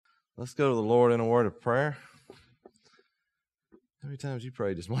Let's go to the Lord in a word of prayer. How many times you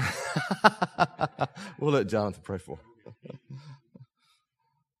prayed this morning? We'll let Jonathan pray for.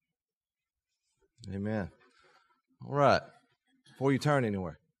 Amen. All right. Before you turn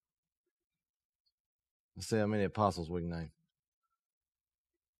anywhere, let's see how many apostles we can name.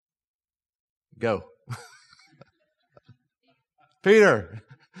 Go. Peter.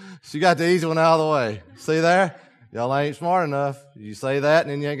 She got the easy one out of the way. See there? Y'all ain't smart enough. You say that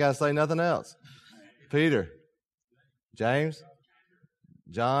and then you ain't got to say nothing else. Peter. James.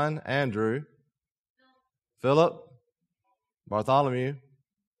 John. Andrew. Philip. Bartholomew.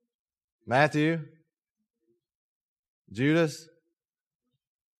 Matthew. Judas.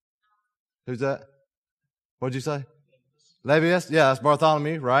 Who's that? What'd you say? Lebbaeus? Yeah, that's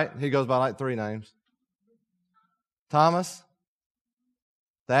Bartholomew, right? He goes by like 3 names. Thomas?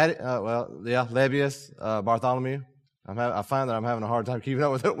 Lebbaeus, Bartholomew. I find that I'm having a hard time keeping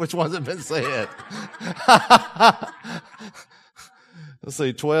up with it. Which ones have been said? Let's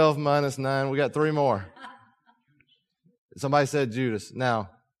see, 12 minus 9. We got 3 more. Somebody said Judas. Now,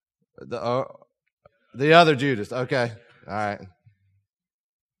 the other Judas. Okay. All right.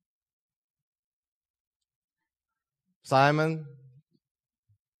 Simon.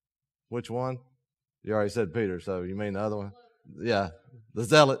 Which one? You already said Peter, so you mean the other one? Yeah. The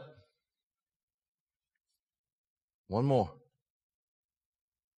zealot. One more.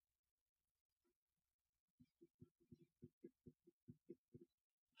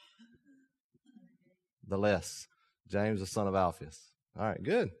 The less. James, the son of Alphaeus. All right,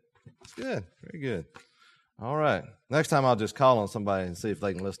 good. That's good. Very good. All right. Next time I'll just call on somebody and see if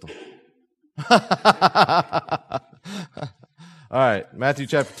they can list them. All right, Matthew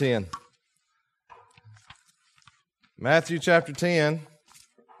chapter 10. Matthew chapter 10.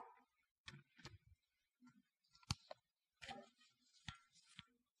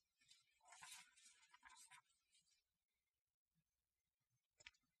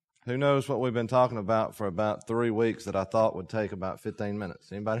 Who knows what we've been talking about for about 3 weeks that I thought would take about 15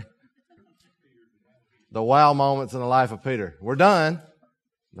 minutes? Anybody? The wow moments in the life of Peter. We're done.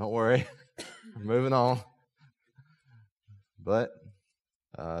 Don't worry. We're moving on. But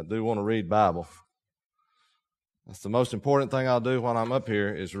I do want to read Bible. That's the most important thing I'll do when I'm up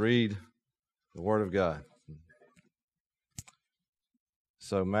here is read the Word of God.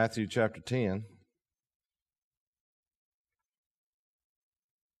 So Matthew chapter 10.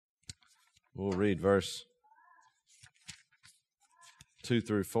 We'll read verse 2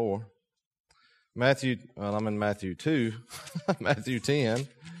 through 4. I'm in Matthew 2, Matthew 10,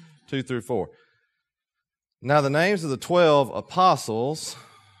 2 through 4. Now the names of the 12 apostles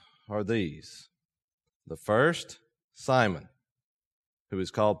are these. The first, Simon, who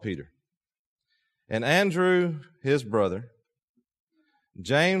is called Peter, and Andrew, his brother,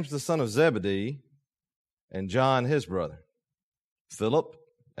 James, the son of Zebedee, and John, his brother, Philip,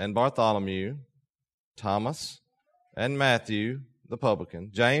 and Bartholomew, Thomas, and Matthew, the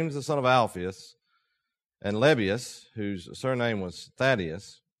publican, James, the son of Alphaeus, and Lebbaeus, whose surname was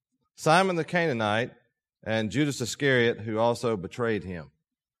Thaddeus, Simon the Canaanite, and Judas Iscariot, who also betrayed him.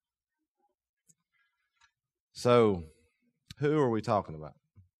 So, who are we talking about?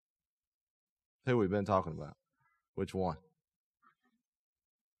 Who have we been talking about? Which one?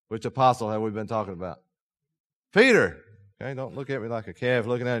 Which apostle have we been talking about? Peter. Okay, don't look at me like a calf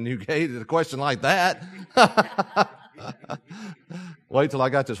looking at a new gate at a question like that. Wait till I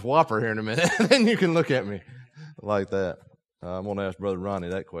got this whopper here in a minute, then you can look at me like that. I'm going to ask Brother Ronnie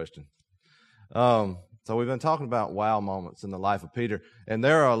that question. So we've been talking about wow moments in the life of Peter, and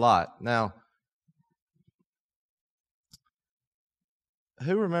there are a lot. Now,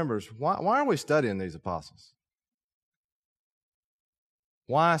 who remembers, why are we studying these apostles?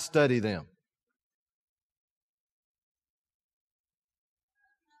 Why study them?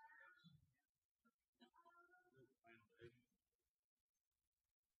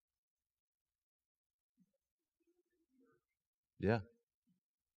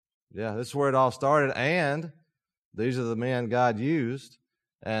 Yeah, this is where it all started, and these are the men God used.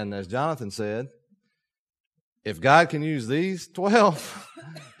 And as Jonathan said, if God can use these 12,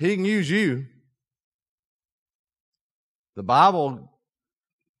 He can use you. The Bible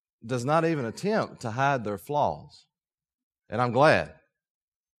does not even attempt to hide their flaws, and I'm glad.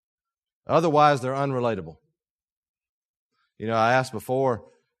 Otherwise, they're unrelatable. You know, I asked before,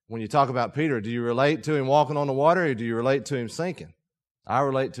 when you talk about Peter, do you relate to him walking on the water or do you relate to him sinking? I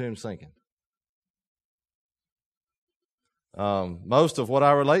relate to him sinking. Most of what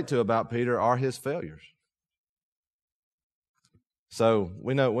I relate to about Peter are his failures. So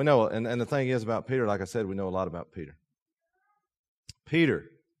we know, and the thing is about Peter, like I said, we know a lot about Peter.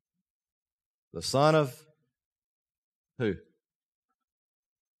 Peter, the son of who?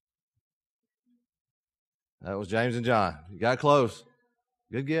 That was James and John. You got close.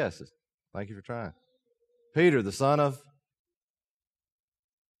 Good guesses. Thank you for trying. Peter, the son of?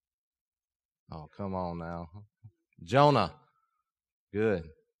 Oh, come on now. Jonah. Good.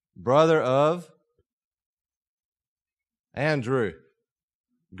 Brother of? Andrew.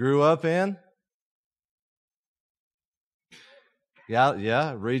 Grew up in?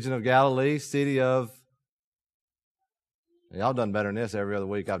 Region of Galilee, city of? Y'all done better than this every other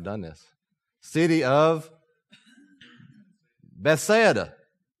week I've done this. City of? Bethsaida.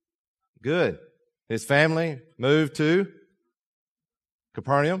 Good. His family moved to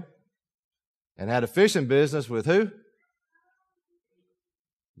Capernaum and had a fishing business with who?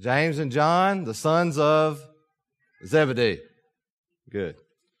 James and John, the sons of Zebedee. Good.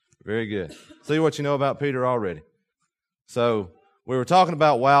 Very good. See what you know about Peter already. So we were talking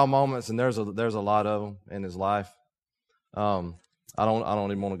about wow moments, and there's a lot of them in his life. I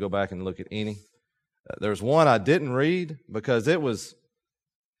don't even want to go back and look at any. There's one I didn't read because it was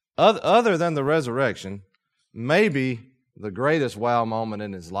other than the resurrection, maybe the greatest wow moment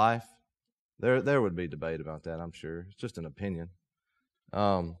in his life. There would be debate about that, I'm sure. It's just an opinion.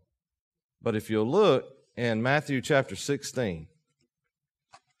 But if you'll look in Matthew chapter 16,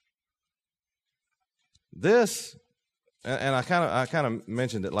 this, and I kind of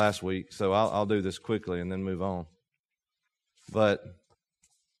mentioned it last week, so I'll do this quickly and then move on. But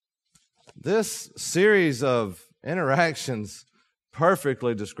this series of interactions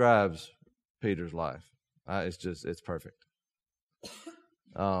perfectly describes Peter's life. It's perfect.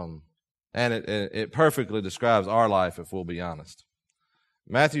 And it perfectly describes our life if we'll be honest.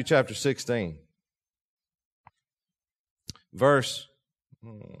 Matthew chapter 16, verse,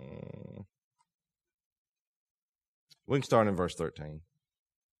 we can start in verse 13.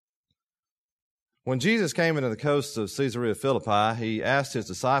 When Jesus came into the coasts of Caesarea Philippi, he asked his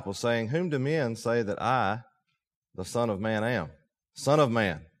disciples, saying, "Whom do men say that I, the Son of Man, am?" Son of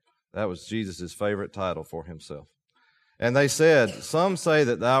Man. That was Jesus' favorite title for himself. And they said, "Some say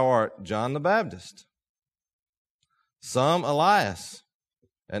that thou art John the Baptist, some Elias,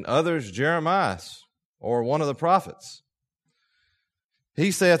 and others Jeremiah, or one of the prophets."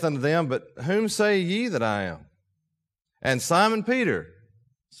 He saith unto them, "But whom say ye that I am?" And Simon Peter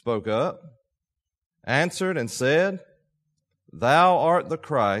spoke up, answered and said, "Thou art the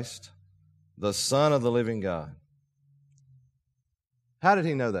Christ, the Son of the living God." How did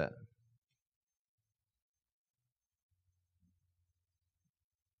he know that?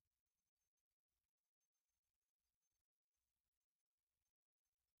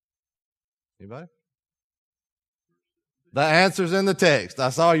 Anybody? The answer's in the text. I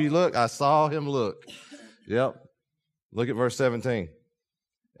saw you look. I saw him look. Yep. Look at verse 17.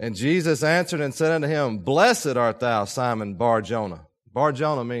 And Jesus answered and said unto him, "Blessed art thou, Simon Bar-Jonah."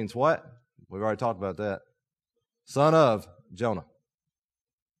 Bar-Jonah means what? We've already talked about that. Son of Jonah.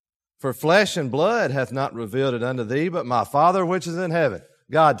 "For flesh and blood hath not revealed it unto thee, but my Father which is in heaven."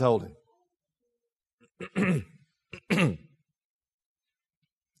 God told him.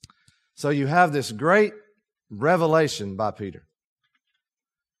 So you have this great revelation by Peter.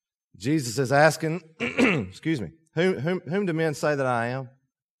 Jesus is asking, excuse me, whom do men say that I am?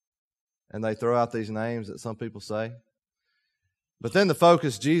 And they throw out these names that some people say. But then the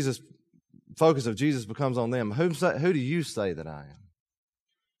focus of Jesus becomes on them. Who do you say that I am?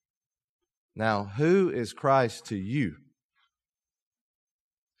 Now, who is Christ to you?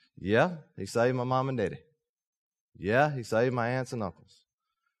 Yeah, he saved my mom and daddy. Yeah, he saved my aunts and uncles.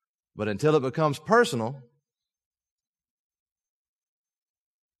 But until it becomes personal,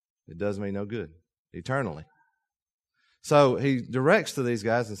 it does me no good eternally. So he directs to these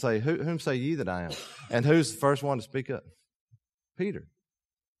guys and say, whom say ye that I am? And who's the first one to speak up? Peter.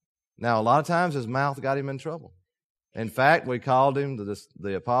 Now, a lot of times his mouth got him in trouble. In fact, we called him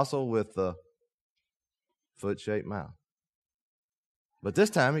the apostle with the foot-shaped mouth. But this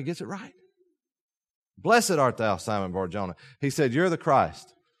time he gets it right. "Blessed art thou, Simon Bar-Jonah." He said, "You're the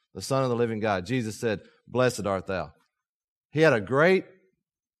Christ, the Son of the living God." Jesus said, "Blessed art thou." He had a great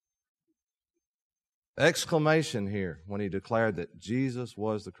exclamation here when he declared that Jesus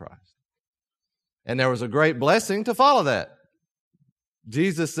was the Christ. And there was a great blessing to follow that.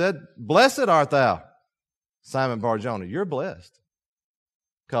 Jesus said, "Blessed art thou, Simon Bar-Jonah." You're blessed.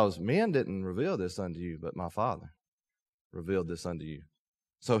 Because men didn't reveal this unto you, but my Father revealed this unto you.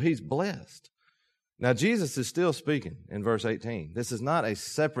 So he's blessed. Now Jesus is still speaking in verse 18. This is not a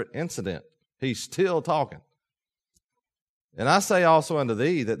separate incident. He's still talking. "And I say also unto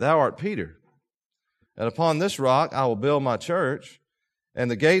thee that thou art Peter, and upon this rock I will build my church, and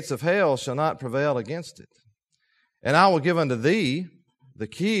the gates of hell shall not prevail against it. And I will give unto thee the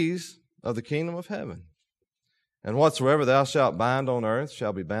keys of the kingdom of heaven. And whatsoever thou shalt bind on earth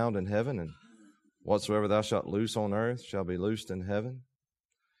shall be bound in heaven, and whatsoever thou shalt loose on earth shall be loosed in heaven.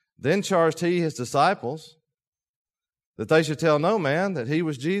 Then charged he his disciples that they should tell no man that he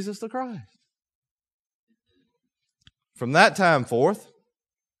was Jesus the Christ. From that time forth,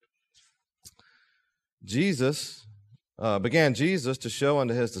 began Jesus to show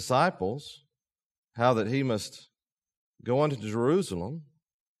unto his disciples how that he must go unto Jerusalem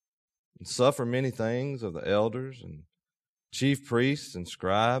and suffer many things of the elders and chief priests and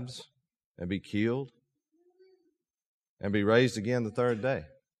scribes, and be killed, and be raised again the third day.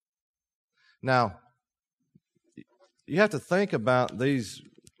 Now, you have to think about these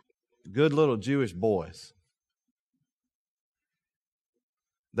good little Jewish boys.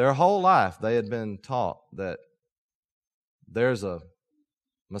 Their whole life they had been taught that there's a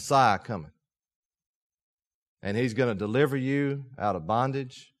Messiah coming, and he's going to deliver you out of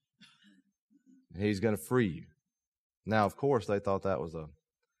bondage. He's going to free you. Now, of course, they thought that was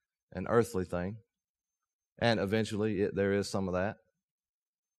an earthly thing, and eventually there is some of that.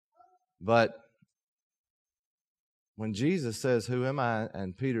 But when Jesus says, "Who am I?"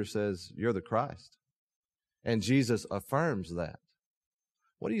 and Peter says, "You're the Christ," and Jesus affirms that,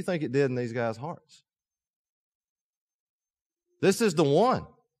 what do you think it did in these guys' hearts? This is the one.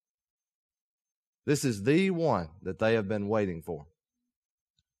 This is the one that they have been waiting for.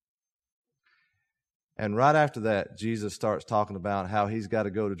 And right after that, Jesus starts talking about how he's got to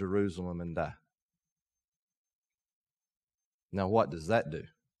go to Jerusalem and die. Now, what does that do?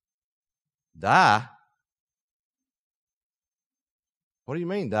 Die? What do you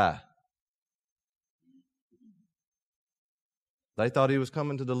mean, die? They thought he was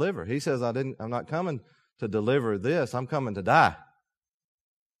coming to deliver. He says, I'm not coming to deliver this, I'm coming to die.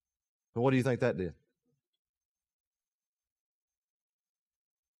 But what do you think that did?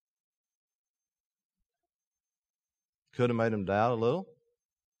 Could have made him doubt a little.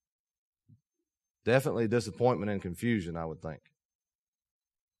 Definitely disappointment and confusion, I would think.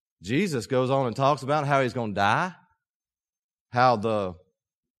 Jesus goes on and talks about how he's going to die, how the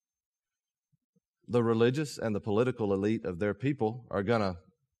religious and the political elite of their people are going to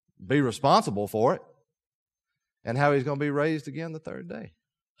be responsible for it, and how he's going to be raised again the third day.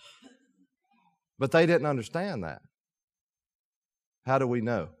 But they didn't understand that. How do we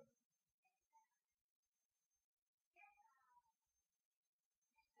know?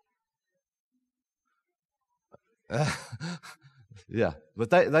 Yeah, but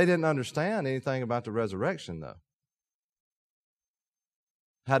they didn't understand anything about the resurrection, though.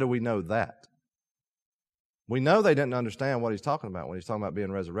 How do we know that? We know they didn't understand what he's talking about when he's talking about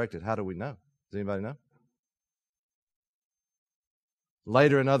being resurrected. How do we know? Does anybody know?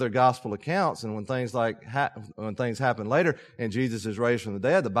 Later in other gospel accounts, and when things happen later, and Jesus is raised from the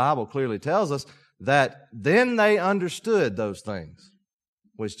dead, the Bible clearly tells us that then they understood those things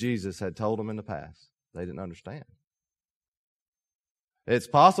which Jesus had told them in the past. They didn't understand. It's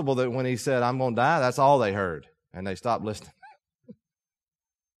possible that when he said, "I'm going to die," that's all they heard, and they stopped listening.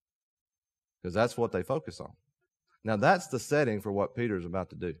 Because that's what they focus on. Now, that's the setting for what Peter's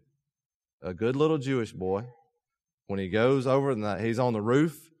about to do. A good little Jewish boy, when he goes over and he's on the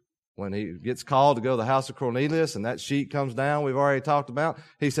roof, when he gets called to go to the house of Cornelius and that sheet comes down we've already talked about,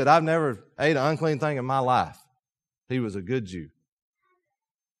 he said, "I've never ate an unclean thing in my life." He was a good Jew.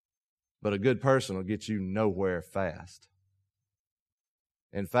 But a good person will get you nowhere fast.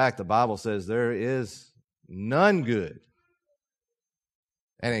 In fact, the Bible says there is none good.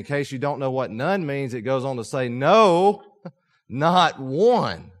 And in case you don't know what none means, it goes on to say, no, not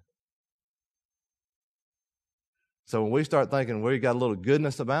one. So when we start thinking we got a little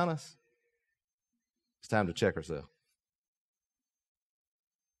goodness about us, it's time to check ourselves.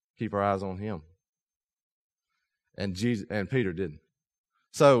 Keep our eyes on him. And Peter didn't.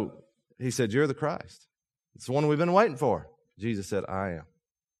 So he said, "You're the Christ. It's the one we've been waiting for." Jesus said, "I am.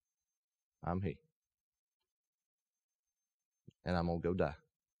 I'm he. And I'm going to go die."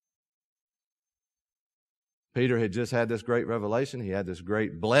 Peter had just had this great revelation. He had this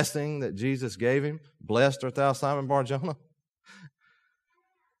great blessing that Jesus gave him. "Blessed art thou, Simon Bar-Jonah."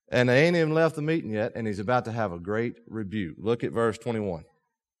 And they ain't even left the meeting yet, and he's about to have a great rebuke. Look at verse 21.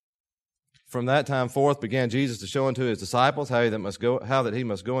 From that time forth began Jesus to show unto his disciples how that he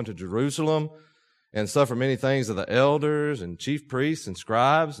must go into Jerusalem and suffer many things of the elders and chief priests and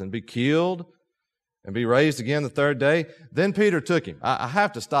scribes, and be killed, and be raised again the third day. Then Peter took him. I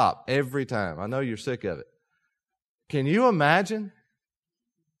have to stop every time. I know you're sick of it. Can you imagine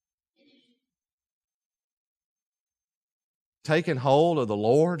taking hold of the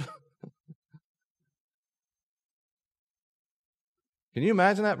Lord? Can you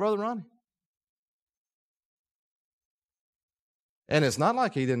imagine that, Brother Ronnie? And it's not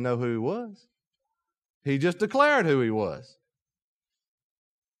like he didn't know who he was. He just declared who he was.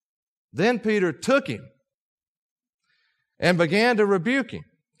 Then Peter took him and began to rebuke him.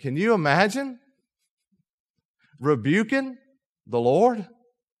 Can you imagine rebuking the Lord?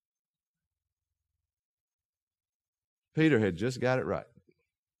 Peter had just got it right.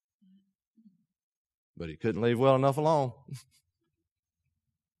 But he couldn't leave well enough alone.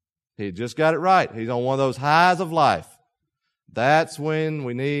 He had just got it right. He's on one of those highs of life. That's when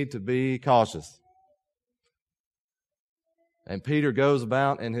we need to be cautious. And Peter goes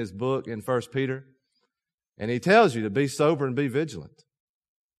about in his book in 1 Peter, and he tells you to be sober and be vigilant.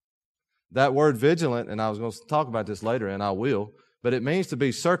 That word vigilant, and I was going to talk about this later, and I will, but it means to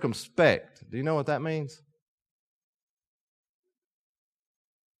be circumspect. Do you know what that means?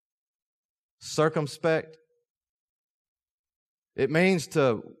 Circumspect. It means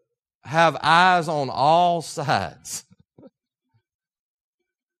to have eyes on all sides.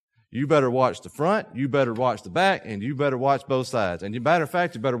 You better watch the front, you better watch the back, and you better watch both sides. And matter of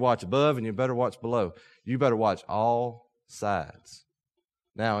fact, you better watch above and you better watch below. You better watch all sides.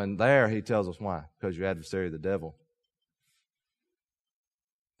 Now, in there, he tells us why. Because your adversary, the devil,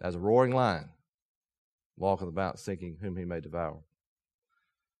 as a roaring lion, walketh about seeking whom he may devour.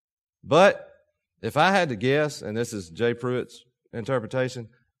 But if I had to guess, and this is Jay Pruitt's interpretation,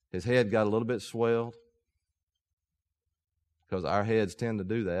 his head got a little bit swelled, because our heads tend to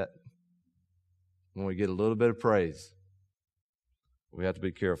do that when we get a little bit of praise. We have to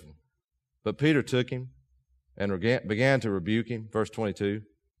be careful. But Peter took him and began to rebuke him. Verse 22.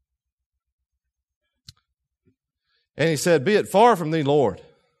 And he said, Be it far from thee, Lord.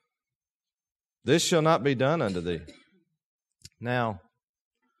 This shall not be done unto thee. Now,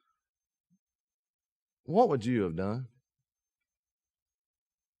 what would you have done?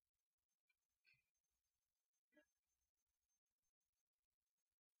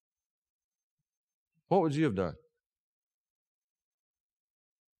 What would you have done?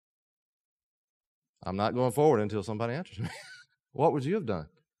 I'm not going forward until somebody answers me. What would you have done?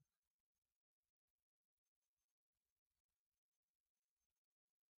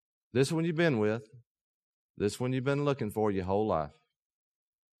 This one you've been with. This one you've been looking for your whole life.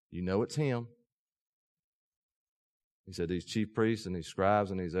 You know it's him. He said, these chief priests and these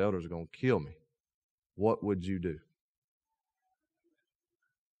scribes and these elders are going to kill me. What would you do?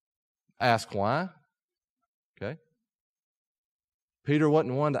 Ask why. Okay. Peter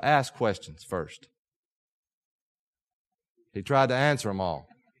wasn't one to ask questions first. He tried to answer them all.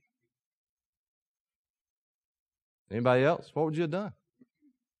 Anybody else? What would you have done?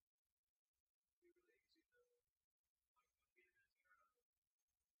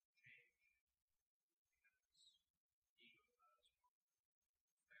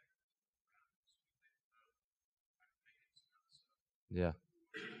 Yeah.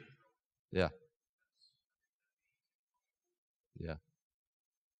 Yeah. Yeah.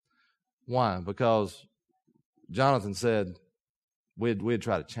 Why? Because Jonathan said we'd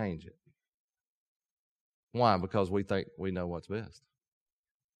try to change it. Why? Because we think we know what's best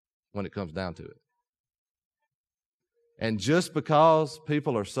when it comes down to it. And just because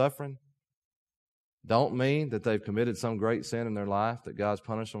people are suffering don't mean that they've committed some great sin in their life that God's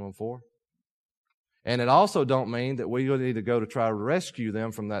punishing them for. And it also don't mean that we need to go to try to rescue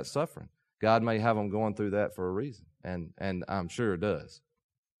them from that suffering. God may have them going through that for a reason, and I'm sure it does.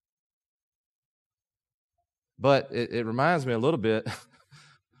 But it reminds me a little bit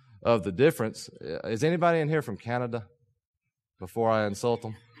of the difference. Is anybody in here from Canada before I insult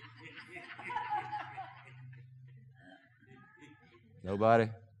them? Nobody?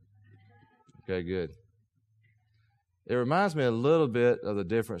 Okay, good. It reminds me a little bit of the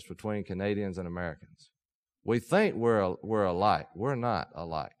difference between Canadians and Americans. We think we're alike. We're not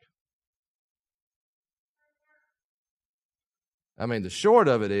alike. I mean, the short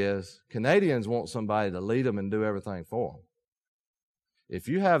of it is, Canadians want somebody to lead them and do everything for them. If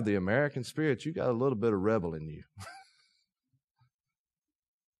you have the American spirit, you got a little bit of rebel in you.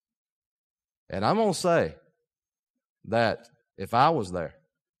 And I'm going to say that if I was there,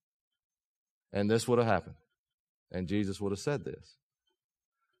 and this would have happened, and Jesus would have said this,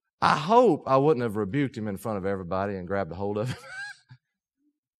 I hope I wouldn't have rebuked him in front of everybody and grabbed a hold of him.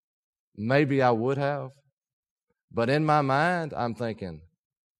 Maybe I would have. But in my mind, I'm thinking,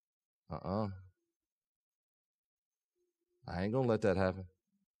 I ain't going to let that happen.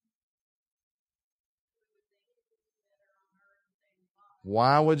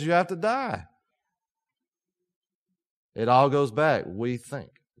 Why would you have to die? It all goes back. We think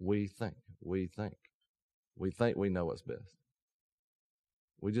we know what's best.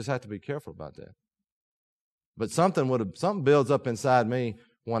 We just have to be careful about that. But something builds up inside me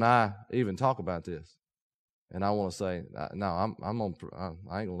when I even talk about this, and I want to say, no, I ain't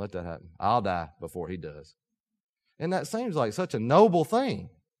gonna let that happen. I'll die before he does. And that seems like such a noble thing,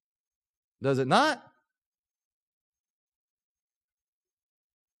 does it not?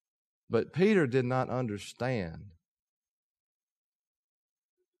 But Peter did not understand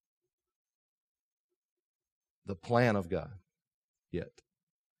the plan of God yet.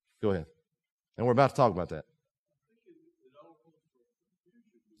 Go ahead. And we're about to talk about that.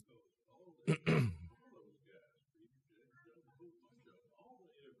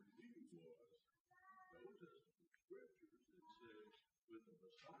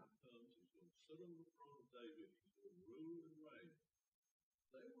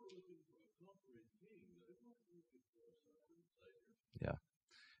 Yeah.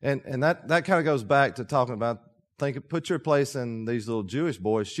 And that kind of goes back to talking about, put your place in these little Jewish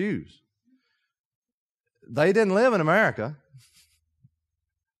boys' shoes. They didn't live in America.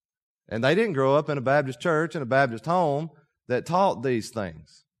 And they didn't grow up in a Baptist church and a Baptist home that taught these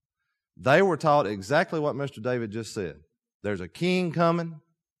things. They were taught exactly what Mr. David just said. There's a king coming.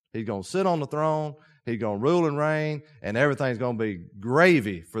 He's going to sit on the throne. He's going to rule and reign. And everything's going to be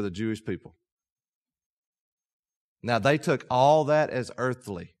gravy for the Jewish people. Now, they took all that as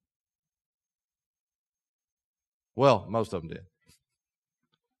earthly. Well, most of them did.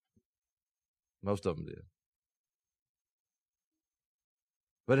 Most of them did.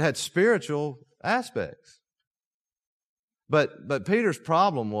 But it had spiritual aspects. But Peter's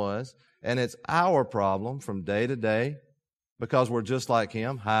problem was, and it's our problem from day to day, because we're just like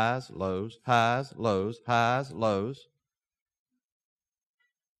him, highs, lows, highs, lows, highs, lows.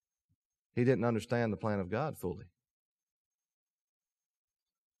 He didn't understand the plan of God fully.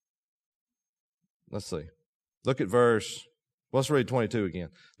 Let's see. Look at let's read 22 again.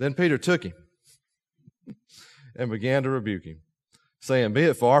 Then Peter took him and began to rebuke him, saying, Be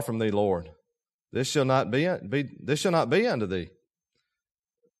it far from thee, Lord. This shall not be unto thee.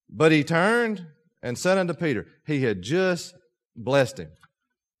 But he turned and said unto Peter, he had just blessed him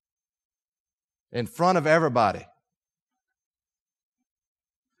in front of everybody.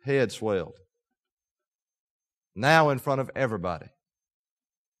 Head swelled. Now in front of everybody.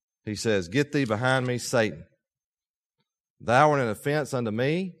 He says, Get thee behind me, Satan. Thou art an offense unto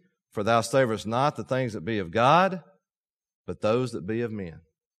me, for thou savorest not the things that be of God, but those that be of men.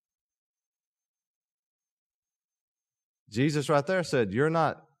 Jesus right there said, you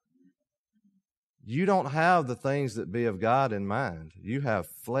don't have the things that be of God in mind. You have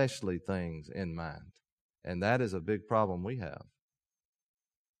fleshly things in mind. And that is a big problem we have.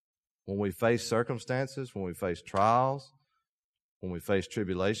 When we face circumstances, when we face trials, when we face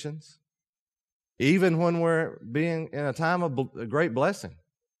tribulations, even when we're being in a time of a great blessing,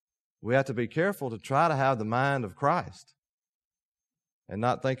 we have to be careful to try to have the mind of Christ and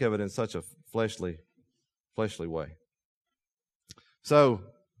not think of it in such a fleshly way. So,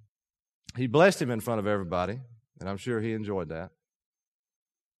 he blessed him in front of everybody, and I'm sure he enjoyed that.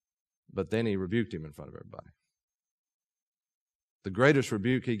 But then he rebuked him in front of everybody. The greatest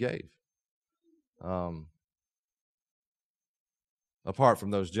rebuke he gave. Apart from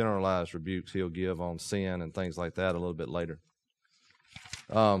those generalized rebukes he'll give on sin and things like that a little bit later.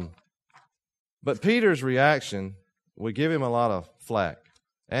 But Peter's reaction, we give him a lot of flack.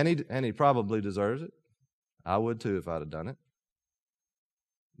 And he probably deserves it. I would too if I'd have done it.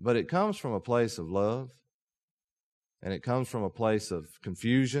 But it comes from a place of love. And it comes from a place of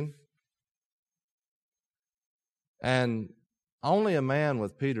confusion. And only a man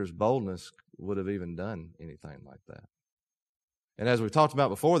with Peter's boldness would have even done anything like that. And as we talked about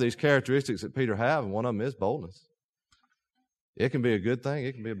before, these characteristics that Peter has, one of them is boldness. It can be a good thing,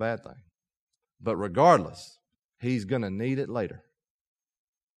 it can be a bad thing. But regardless, he's going to need it later.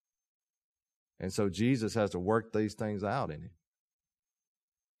 And so Jesus has to work these things out in him.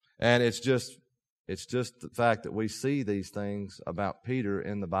 And it's just the fact that we see these things about Peter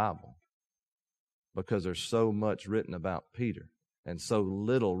in the Bible. Because there's so much written about Peter and so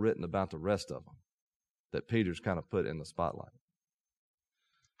little written about the rest of them that Peter's kind of put in the spotlight.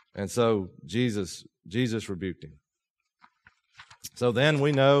 And so Jesus rebuked him. So then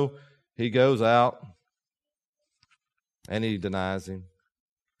we know he goes out and he denies him.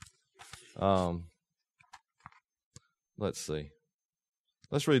 Let's see.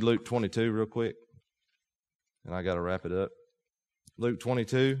 Let's read Luke 22 real quick. And I got to wrap it up. Luke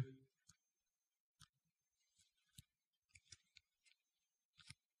 22.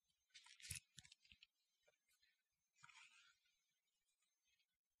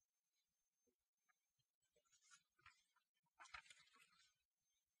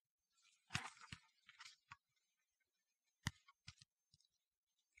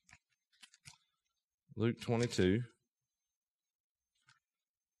 Luke 22.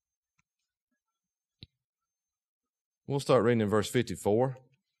 We'll start reading in verse 54.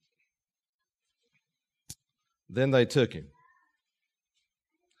 Then they took him.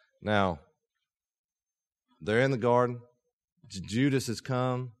 Now, they're in the garden. Judas has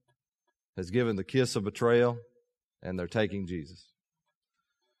come, has given the kiss of betrayal, and they're taking Jesus.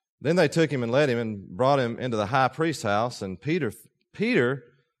 Then they took him and led him and brought him into the high priest's house, and Peter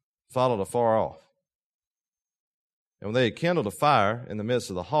followed afar off. And when they had kindled a fire in the midst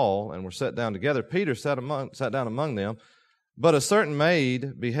of the hall and were set down together, Peter sat down among them. But a certain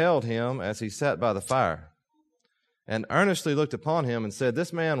maid beheld him as he sat by the fire, and earnestly looked upon him and said,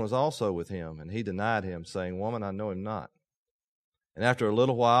 This man was also with him. And he denied him, saying, Woman, I know him not. And after a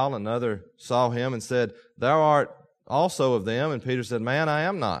little while, another saw him and said, Thou art also of them. And Peter said, Man, I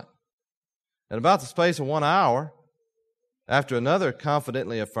am not. And about the space of 1 hour, after another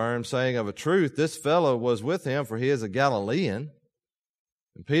confidently affirmed, saying, Of a truth, this fellow was with him, for he is a Galilean.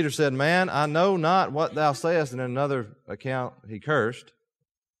 And Peter said, Man, I know not what thou sayest. And in another account, he cursed.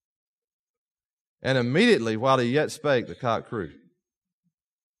 And immediately, while he yet spake, the cock crew.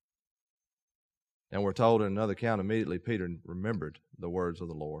 And we're told in another account, immediately Peter remembered the words of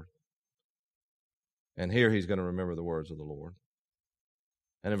the Lord. And here he's going to remember the words of the Lord.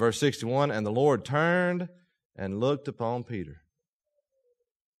 And in verse 61, And the Lord turned and looked upon Peter.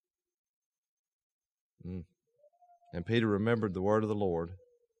 And Peter remembered the word of the Lord,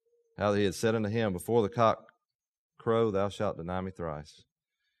 how he had said unto him, Before the cock crow, thou shalt deny me thrice.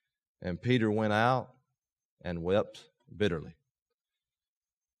 And Peter went out and wept bitterly.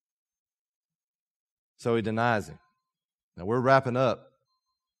 So he denies him. Now we're wrapping up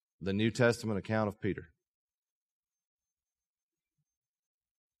the New Testament account of Peter.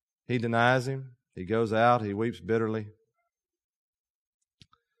 He denies him. He goes out. He weeps bitterly.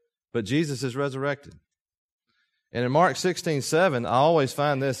 But Jesus is resurrected. And in Mark 16:7, I always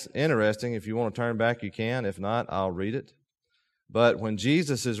find this interesting. If you want to turn back, you can. If not, I'll read it. But when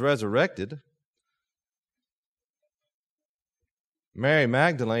Jesus is resurrected, Mary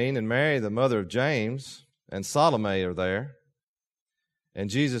Magdalene and Mary, the mother of James, and Salome are there. And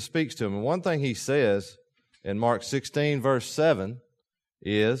Jesus speaks to him. And one thing he says in Mark 16, verse 7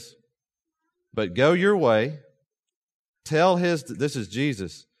 is, But go your way, tell this is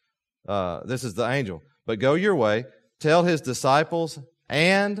Jesus, this is the angel. But go your way, tell his disciples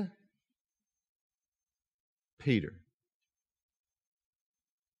and Peter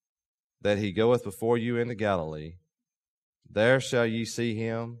that he goeth before you into Galilee. There shall ye see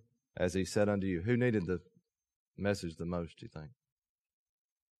him as he said unto you. Who needed the message the most, do you think?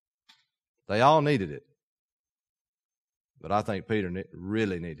 They all needed it. But I think Peter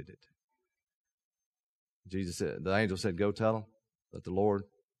really needed it. Jesus said, the angel said, Go tell him that the Lord,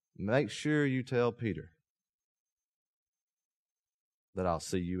 make sure you tell Peter that I'll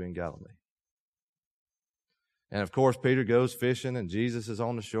see you in Galilee. And of course, Peter goes fishing, and Jesus is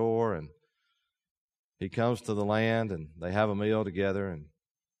on the shore, and he comes to the land, and they have a meal together. And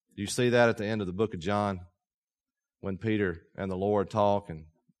you see that at the end of the book of John, when Peter and the Lord talk, and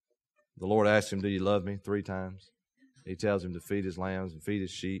the Lord asks him, Do you love me? 3 times. He tells him to feed his lambs and feed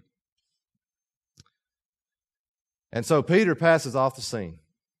his sheep. And so Peter passes off the scene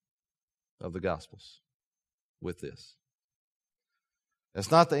of the Gospels with this.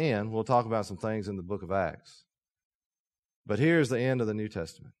 It's not the end. We'll talk about some things in the book of Acts. But here's the end of the New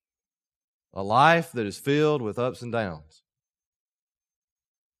Testament. A life that is filled with ups and downs.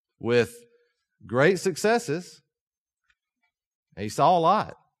 With great successes. He saw a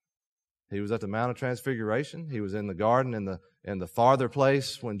lot. He was at the Mount of Transfiguration. He was in the garden in the farther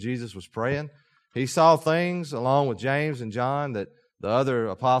place when Jesus was praying. He saw things along with James and John that the other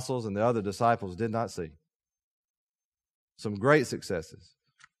apostles and the other disciples did not see. Some great successes.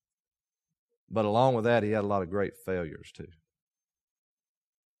 But along with that, he had a lot of great failures too.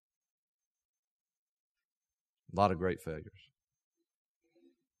 A lot of great failures.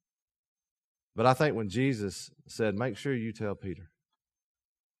 But I think when Jesus said, Make sure you tell Peter.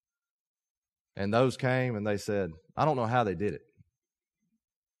 And those came and they said, I don't know how they did it.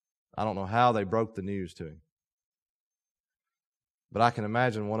 I don't know how they broke the news to him. But I can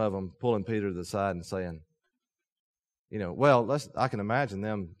imagine one of them pulling Peter to the side and saying, I can imagine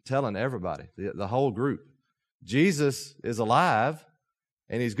them telling everybody, the whole group, Jesus is alive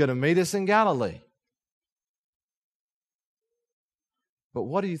and he's going to meet us in Galilee. But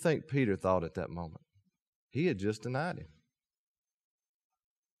what do you think Peter thought at that moment? He had just denied him.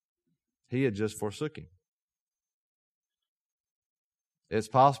 He had just forsook him. It's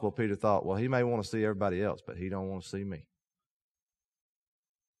possible Peter thought, well, he may want to see everybody else, but he don't want to see me.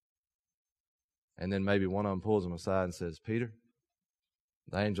 And then maybe one of them pulls him aside and says, Peter,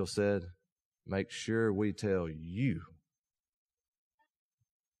 the angel said, make sure we tell you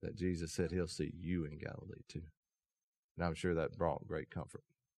that Jesus said he'll see you in Galilee too. And I'm sure that brought great comfort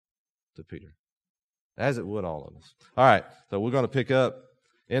to Peter, as it would all of us. All right, so we're going to pick up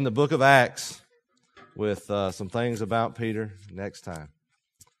in the book of Acts with some things about Peter next time.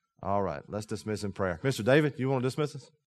 All right, let's dismiss in prayer. Mr. David, you want to dismiss us?